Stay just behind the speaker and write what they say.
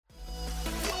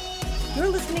You're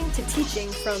listening to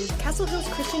teaching from Castle Hills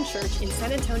Christian Church in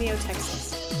San Antonio,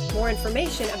 Texas. More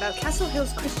information about Castle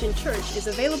Hills Christian Church is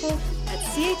available at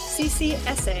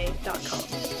chccsa.com.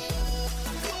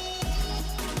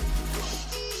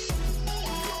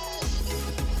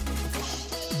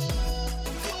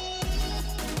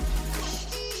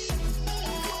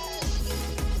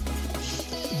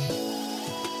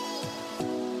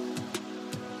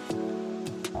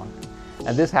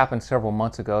 And this happened several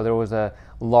months ago. There was a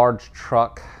large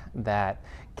truck that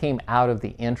came out of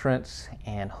the entrance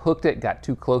and hooked it, got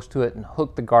too close to it and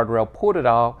hooked the guardrail, pulled it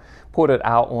out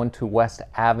onto West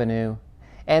Avenue,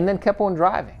 and then kept on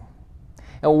driving.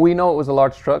 And we know it was a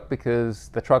large truck because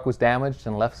the truck was damaged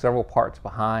and left several parts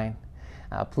behind.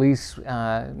 The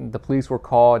police were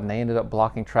called and they ended up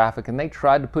blocking traffic, and they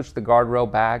tried to push the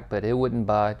guardrail back, but it wouldn't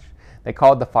budge. They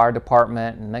called the fire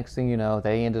department, and next thing you know,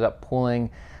 they ended up pulling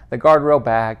the guardrail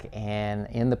back, and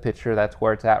in the picture, that's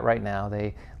where it's at right now.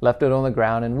 They left it on the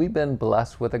ground, and we've been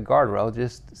blessed with a guardrail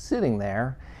just sitting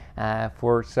there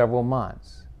for several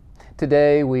months.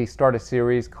 Today, we start a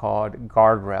series called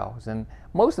Guardrails, and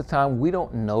most of the time, we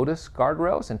don't notice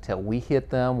guardrails until we hit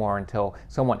them or until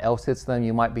someone else hits them.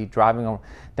 You might be driving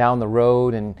down the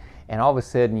road, and all of a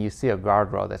sudden, you see a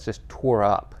guardrail that's just tore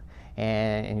up.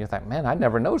 And you're like, man, I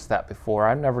never noticed that before.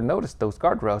 I've never noticed those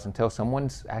guardrails until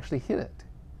someone's actually hit it.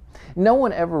 No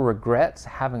one ever regrets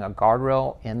having a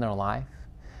guardrail in their life,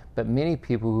 but many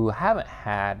people who haven't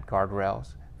had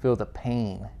guardrails feel the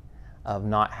pain of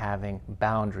not having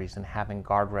boundaries and having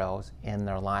guardrails in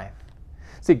their life.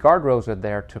 See, guardrails are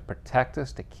there to protect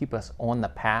us, to keep us on the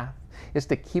path. It's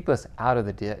to keep us out of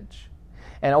the ditch.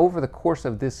 And over the course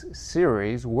of this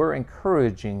series, we're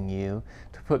encouraging you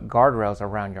to put guardrails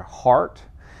around your heart,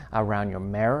 around your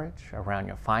marriage, around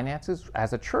your finances.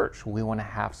 As a church, we want to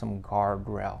have some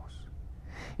guardrails.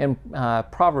 In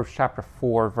Proverbs chapter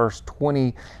 4, verse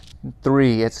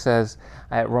 23, it says,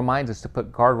 it reminds us to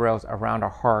put guardrails around our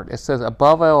heart. It says,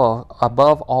 above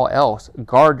all else,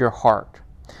 guard your heart,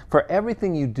 for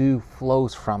everything you do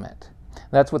flows from it.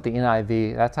 That's how the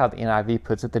NIV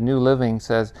puts it. The New Living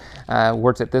says,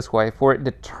 words it this way, for it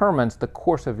determines the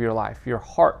course of your life. Your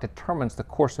heart determines the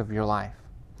course of your life.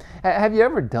 Have you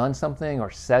ever done something or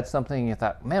said something and you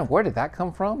thought, man, where did that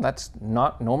come from? That's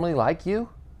not normally like you.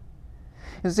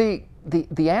 You see,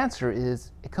 the answer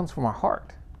is it comes from our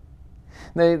heart.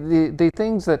 The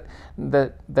things that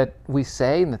we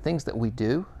say and the things that we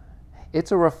do,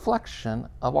 it's a reflection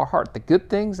of our heart, the good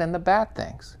things and the bad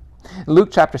things. Luke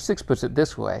chapter 6 puts it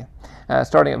this way,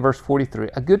 starting at verse 43.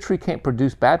 A good tree can't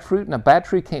produce bad fruit, and a bad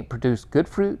tree can't produce good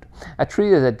fruit. A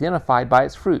tree is identified by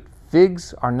its fruit.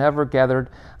 Figs are never gathered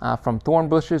from thorn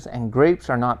bushes, and grapes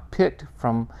are not picked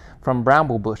from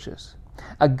bramble bushes.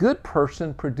 A good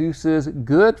person produces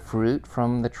good fruit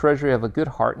from the treasury of a good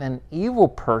heart, and an evil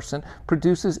person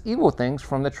produces evil things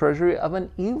from the treasury of an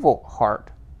evil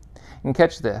heart. And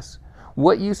catch this,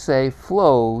 what you say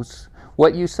flows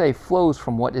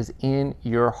from what is in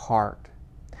your heart.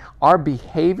 Our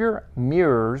behavior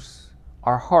mirrors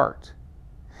our heart.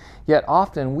 Yet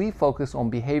often we focus on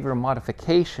behavior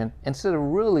modification instead of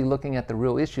really looking at the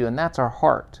real issue, and that's our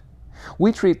heart.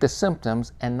 We treat the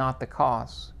symptoms and not the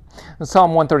cause. And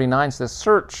Psalm 139 says,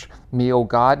 search me, O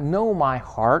God, know my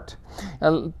heart,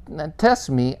 test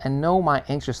me and know my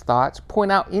anxious thoughts,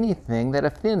 point out anything that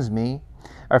offends me,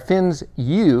 or offends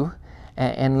you,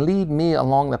 and lead me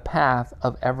along the path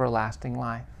of everlasting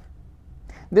life.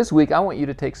 This week, I want you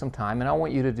to take some time, and I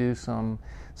want you to do some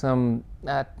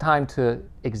time to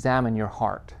examine your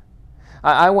heart.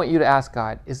 I want you to ask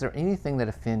God, is there anything that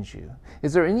offends you?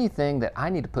 Is there anything that I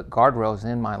need to put guardrails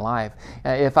in my life?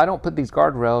 If I don't put these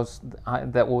guardrails,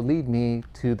 that will lead me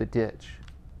to the ditch.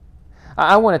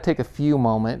 I want to take a few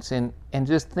moments and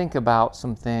just think about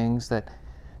some things that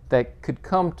could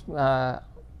come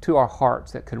to our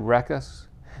hearts, that could wreck us.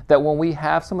 That when we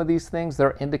have some of these things,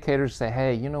 they're indicators to say,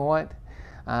 hey, you know what?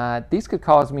 These could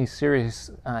cause me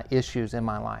serious issues in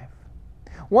my life.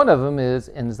 One of them is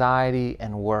anxiety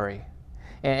and worry.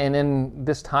 And in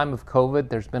this time of COVID,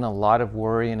 there's been a lot of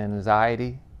worry and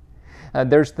anxiety.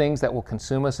 There's things that will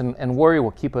consume us, and worry will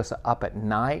keep us up at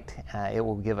night. It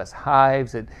will give us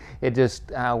hives. It just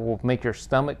will make your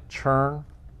stomach churn.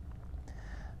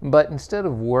 But instead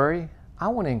of worry, I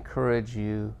want to encourage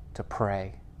you to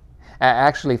pray.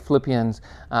 Actually, Philippians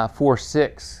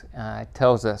 4:6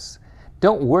 tells us,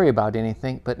 don't worry about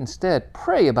anything, but instead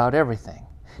pray about everything.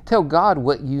 Tell God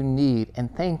what you need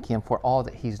and thank Him for all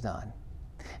that He's done.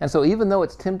 And so even though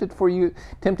it's tempting for you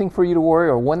to worry,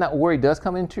 or when that worry does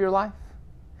come into your life,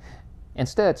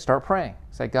 instead start praying.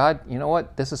 Say, God, you know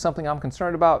what? This is something I'm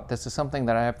concerned about. This is something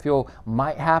that I feel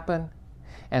might happen.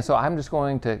 And so I'm just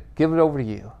going to give it over to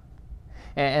you.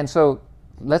 And so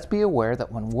let's be aware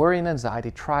that when worry and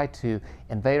anxiety try to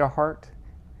invade our heart,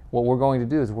 what we're going to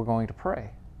do is we're going to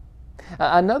pray.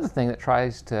 Another thing that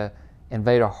tries to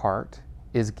invade our heart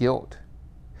is guilt.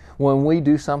 When we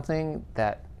do something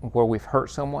where we've hurt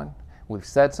someone, we've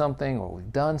said something, or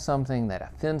we've done something that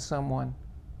offends someone,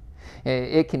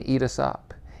 it can eat us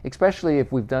up, especially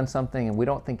if we've done something and we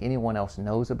don't think anyone else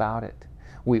knows about it.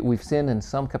 We've sinned in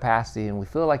some capacity and we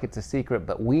feel like it's a secret,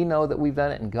 but we know that we've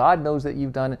done it and God knows that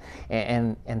you've done it,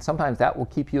 and sometimes that will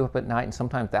keep you up at night and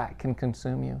sometimes that can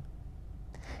consume you.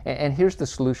 And here's the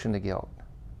solution to guilt.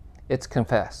 It's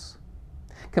confess.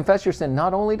 Confess your sin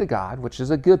not only to God, which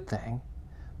is a good thing,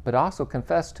 but also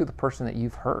confess to the person that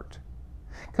you've hurt.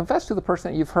 Confess to the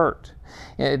person that you've hurt.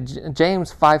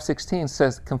 James 5:16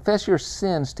 says, confess your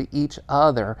sins to each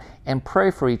other and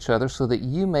pray for each other so that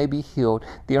you may be healed.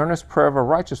 The earnest prayer of a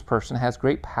righteous person has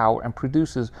great power and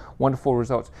produces wonderful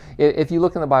results. If you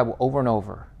look in the Bible over and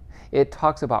over, it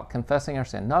talks about confessing our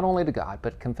sin, not only to God,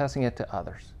 but confessing it to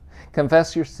others.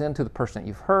 Confess your sin to the person that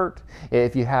you've hurt.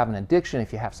 If you have an addiction,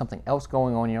 if you have something else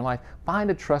going on in your life, find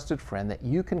a trusted friend that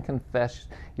you can confess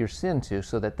your sin to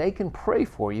so that they can pray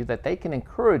for you, that they can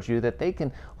encourage you, that they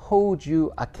can hold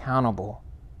you accountable.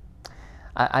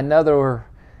 Another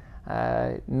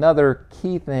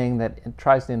key thing that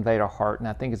tries to invade our heart, and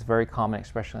I think it's very common,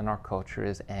 especially in our culture,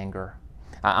 is anger.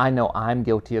 I know I'm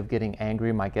guilty of getting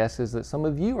angry. My guess is that some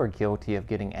of you are guilty of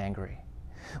getting angry.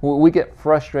 We get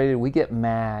frustrated, we get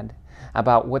mad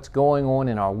about what's going on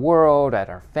in our world, at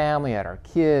our family, at our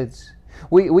kids.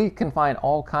 We can find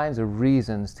all kinds of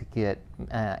reasons to get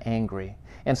angry.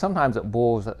 And sometimes it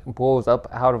boils up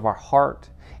out of our heart,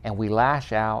 and we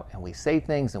lash out, and we say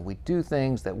things, and we do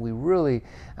things that we really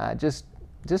just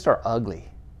are ugly.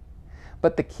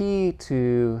 But the key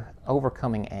to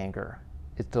overcoming anger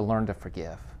is to learn to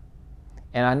forgive.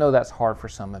 And I know that's hard for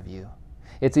some of you.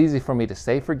 It's easy for me to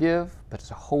say forgive, but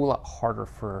it's a whole lot harder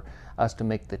for us to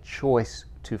make the choice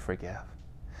to forgive.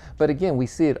 But again, we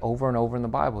see it over and over in the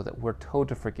Bible that we're told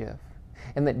to forgive,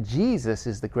 and that Jesus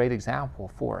is the great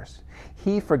example for us.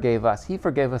 He forgave us. He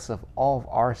forgave us of all of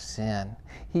our sin.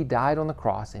 He died on the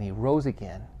cross and He rose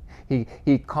again.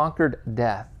 He conquered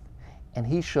death, and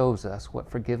He shows us what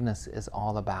forgiveness is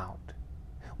all about.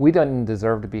 We don't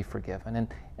deserve to be forgiven,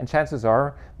 and chances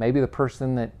are maybe the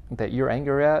person that you're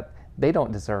angry at, they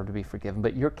don't deserve to be forgiven,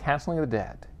 but you're canceling the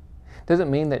debt. Doesn't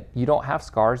mean that you don't have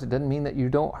scars. It doesn't mean that you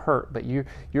don't hurt, but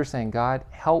you're saying, God,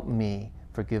 help me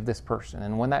forgive this person.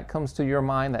 And when that comes to your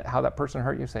mind, that how that person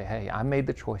hurt you, say, hey, I made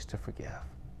the choice to forgive.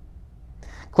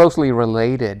 Closely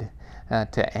related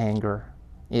to anger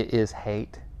is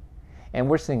hate. And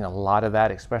we're seeing a lot of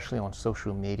that, especially on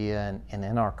social media and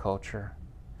in our culture.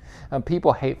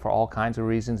 People hate for all kinds of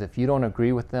reasons. If you don't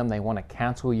agree with them, they want to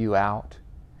cancel you out.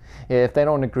 If they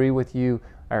don't agree with you,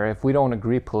 or if we don't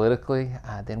agree politically,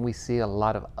 then we see a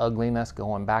lot of ugliness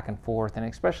going back and forth, and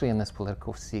especially in this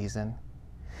political season.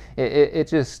 It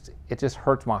just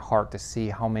hurts my heart to see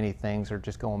how many things are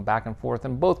just going back and forth,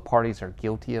 and both parties are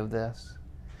guilty of this.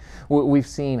 We've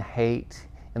seen hate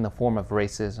in the form of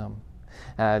racism.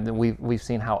 We've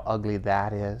seen how ugly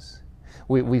that is.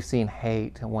 We've seen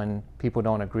hate when people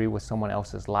don't agree with someone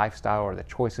else's lifestyle or the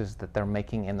choices that they're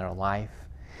making in their life.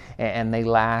 And they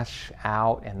lash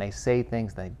out and they say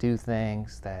things, they do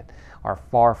things that are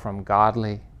far from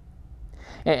godly.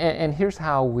 And here's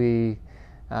how when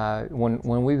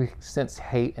we sense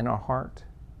hate in our heart,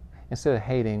 instead of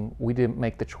hating, we didn't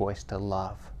make the choice to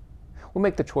love. We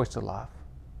make the choice to love.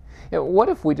 What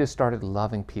if we just started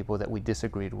loving people that we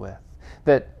disagreed with?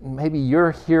 That maybe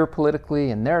you're here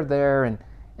politically and they're there, and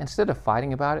instead of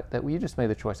fighting about it, that you just made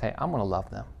the choice, hey, I'm going to love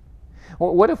them.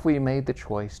 Well, what if we made the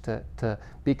choice to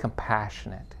be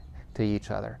compassionate to each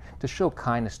other, to show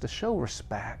kindness, to show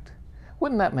respect?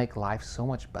 Wouldn't that make life so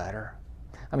much better?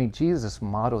 I mean, Jesus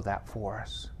modeled that for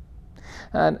us.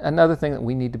 Another thing that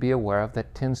we need to be aware of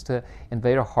that tends to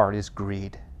invade our heart is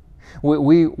greed.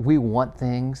 We want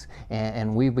things,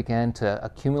 and we begin to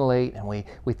accumulate, and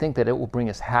we think that it will bring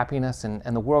us happiness, and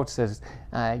the world says,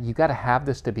 you got to have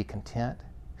this to be content.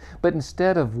 But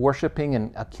instead of worshiping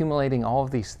and accumulating all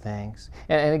of these things,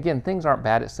 and again, things aren't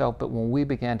bad itself, but when we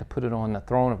began to put it on the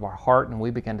throne of our heart and we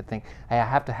began to think, hey, I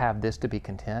have to have this to be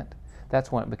content,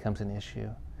 that's when it becomes an issue.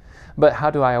 But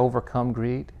how do I overcome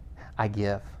greed? I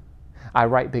give. I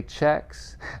write big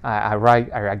checks.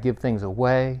 I give things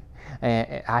away.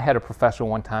 And I had a professor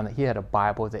one time that he had a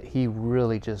Bible that he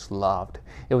really just loved.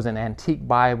 It was an antique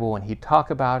Bible, and he'd talk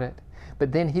about it.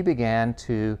 But then he began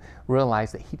to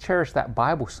realize that he cherished that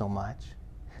Bible so much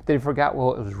that he forgot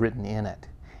what was written in it.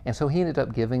 And so he ended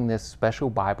up giving this special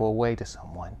Bible away to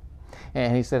someone.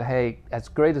 And he said, hey, as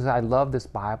great as I love this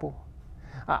Bible,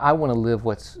 I want to live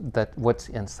what's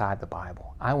inside the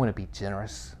Bible. I want to be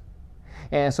generous.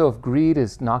 And so if greed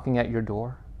is knocking at your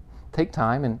door, take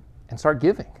time and start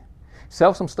giving.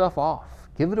 Sell some stuff off.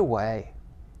 Give it away.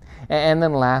 And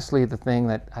then lastly, the thing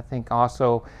that I think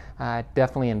also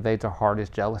definitely invades our heart is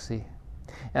jealousy.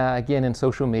 Again, in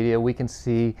social media, we can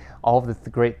see all of the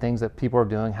great things that people are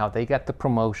doing, how they got the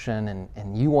promotion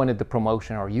and you wanted the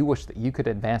promotion, or you wish that you could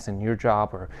advance in your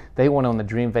job, or they went on the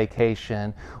dream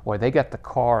vacation, or they got the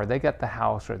car, or they got the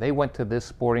house, or they went to this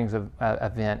sporting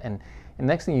event. And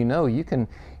next thing you know, you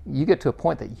get to a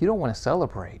point that you don't want to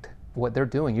celebrate what they're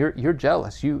doing. You're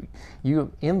jealous. You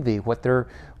envy what they're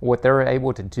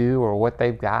able to do or what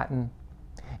they've gotten.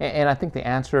 And I think the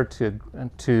answer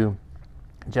to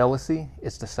jealousy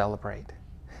is to celebrate.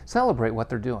 Celebrate what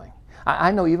they're doing.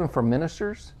 I know even for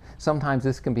ministers, sometimes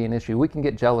this can be an issue. We can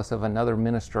get jealous of another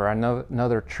minister or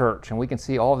another church, and we can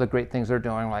see all the great things they're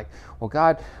doing, like, well,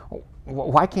 God,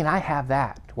 why can't I have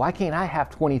that? Why can't I have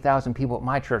 20,000 people at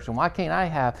my church? And why can't I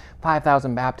have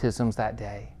 5,000 baptisms that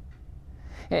day?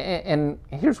 And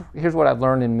here's what I've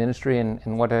learned in ministry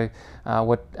and what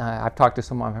I've talked to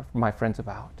some of my friends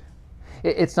about.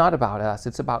 It's not about us.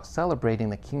 It's about celebrating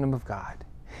the kingdom of God.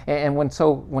 And when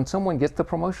someone gets the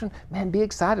promotion, man, be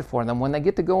excited for them. When they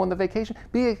get to go on the vacation,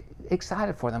 be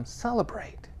excited for them.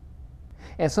 Celebrate.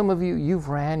 And some of you, you've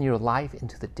ran your life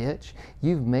into the ditch.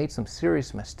 You've made some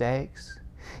serious mistakes.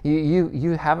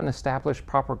 You haven't established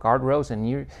proper guardrails, and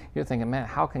you're thinking, man,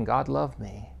 how can God love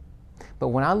me? But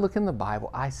when I look in the Bible,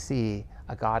 I see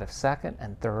a God of second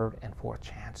and third and fourth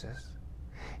chances.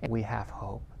 And we have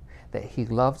hope that He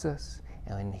loves us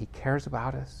and He cares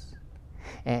about us.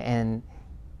 And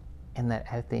that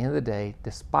at the end of the day,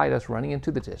 despite us running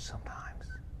into the ditch sometimes,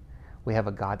 we have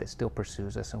a God that still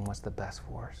pursues us and wants the best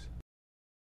for us.